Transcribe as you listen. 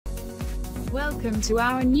Welcome to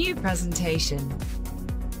our new presentation.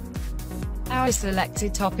 Our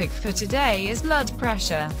selected topic for today is blood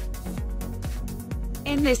pressure.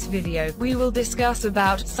 In this video, we will discuss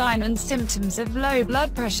about signs and symptoms of low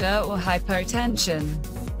blood pressure or hypotension.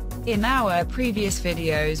 In our previous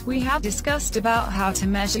videos we have discussed about how to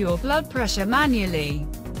measure your blood pressure manually.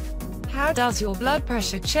 How does your blood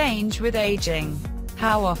pressure change with aging?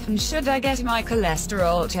 How often should I get my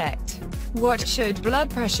cholesterol checked? What should blood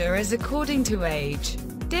pressure is according to age?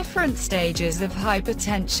 Different stages of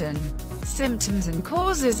hypertension. Symptoms and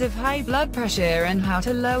causes of high blood pressure and how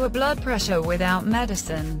to lower blood pressure without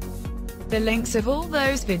medicine. The links of all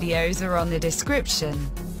those videos are on the description.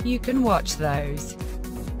 You can watch those.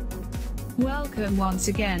 Welcome once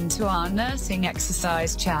again to our nursing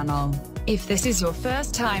exercise channel. If this is your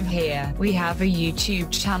first time here, we have a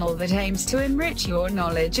YouTube channel that aims to enrich your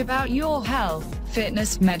knowledge about your health,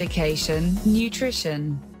 fitness, medication,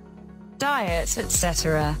 nutrition, diet,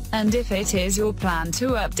 etc. And if it is your plan to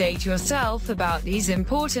update yourself about these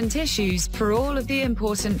important issues for all of the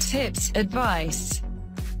important tips, advice,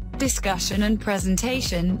 discussion and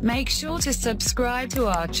presentation, make sure to subscribe to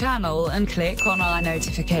our channel and click on our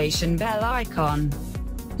notification bell icon.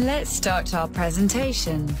 Let's start our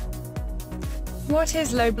presentation. What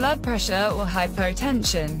is low blood pressure or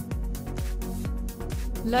hypotension?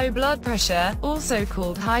 Low blood pressure, also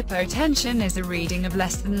called hypotension, is a reading of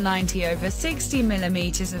less than 90/60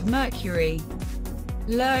 mm of mercury.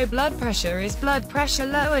 Low blood pressure is blood pressure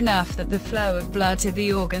low enough that the flow of blood to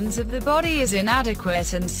the organs of the body is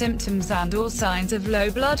inadequate and symptoms and/or signs of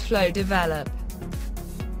low blood flow develop.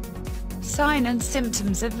 Signs and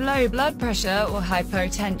symptoms of low blood pressure or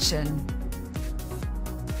hypotension.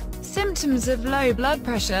 Symptoms of low blood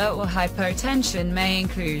pressure or hypotension may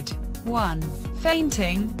include 1.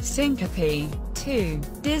 Fainting, syncope. 2.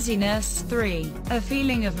 Dizziness. 3. A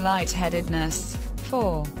feeling of lightheadedness.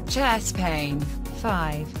 4. Chest pain.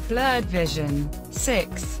 5. Blurred vision.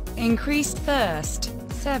 6. Increased thirst.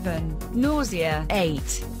 7. Nausea.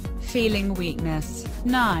 8. Feeling weakness.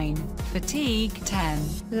 9. Fatigue. 10.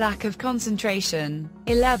 Lack of concentration.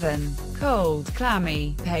 11. Cold,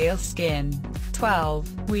 clammy, pale skin. 12.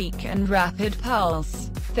 Weak and rapid pulse.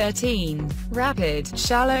 13. Rapid,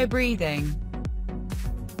 shallow breathing.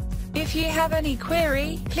 If you have any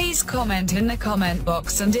query, please comment in the comment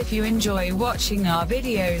box, and if you enjoy watching our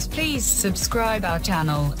videos, please subscribe our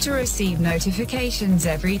channel to receive notifications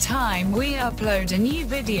every time we upload a new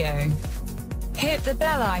video. Hit the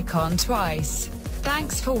bell icon twice.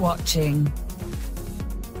 Thanks for watching.